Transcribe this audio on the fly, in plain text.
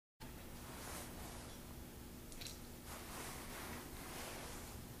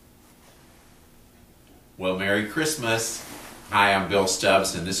Well, Merry Christmas. Hi, I'm Bill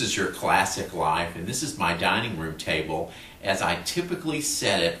Stubbs, and this is your Classic Life, and this is my dining room table as I typically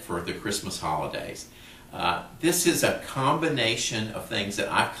set it for the Christmas holidays. This is a combination of things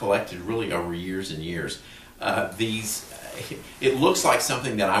that I've collected really over years and years. It looks like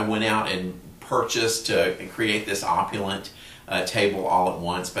something that I went out and purchased to create this opulent table all at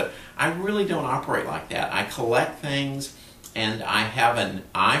once, but I really don't operate like that. I collect things and I have an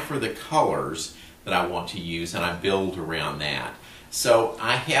eye for the colors that I want to use, and I build around that. So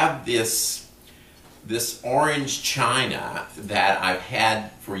I have this orange china that I've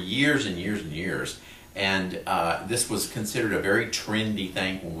had for years and years and years, and this was considered a very trendy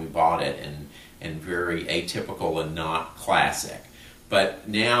thing when we bought it, and very atypical and not classic. But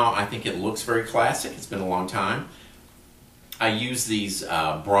now I think it looks very classic. It's been a long time. I use these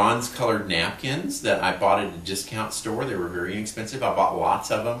bronze colored napkins that I bought at a discount store. They were very inexpensive. I bought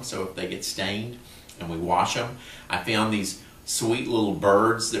lots of them, so if they get stained and we wash them. I found these sweet little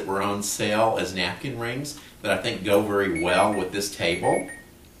birds that were on sale as napkin rings that I think go very well with this table.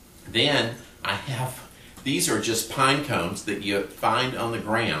 Then I have, these are just pine cones that you find on the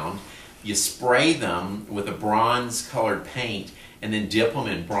ground. You spray them with a bronze colored paint and then dip them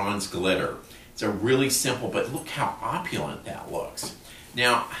in bronze glitter. It's a really simple, but look how opulent that looks.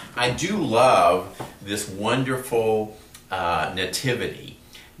 Now, I do love this wonderful nativity.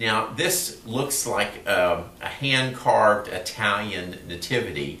 Now, this looks like a hand-carved Italian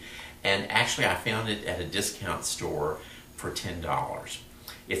nativity, and actually I found it at a discount store for $10.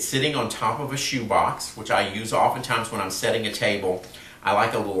 It's sitting on top of a shoebox, which I use oftentimes when I'm setting a table. I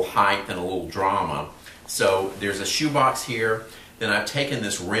like a little height and a little drama. So there's a shoebox here. Then I've taken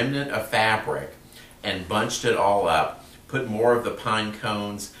this remnant of fabric and bunched it all up, put more of the pine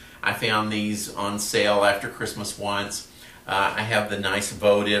cones. I found these on sale after Christmas once. I have the nice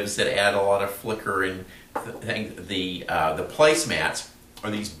votives that add a lot of flicker, and the placemats are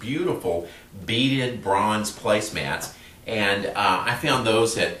these beautiful beaded bronze placemats, and I found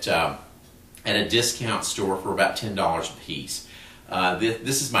those at a discount store for about $10 a piece.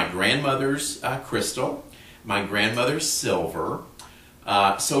 This is my grandmother's crystal, my grandmother's silver.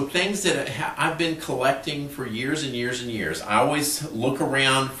 So things that I've been collecting for years and years and years. I always look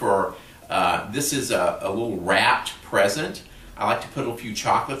around for, this is a little wrapped present. I like to put a few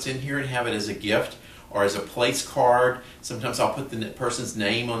chocolates in here and have it as a gift or as a place card. Sometimes I'll put the person's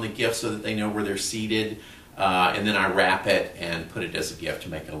name on the gift so that they know where they're seated. And then I wrap it and put it as a gift to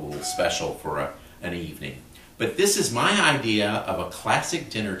make it a little special for an evening. But this is my idea of a classic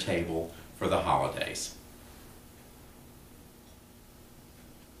dinner table for the holidays.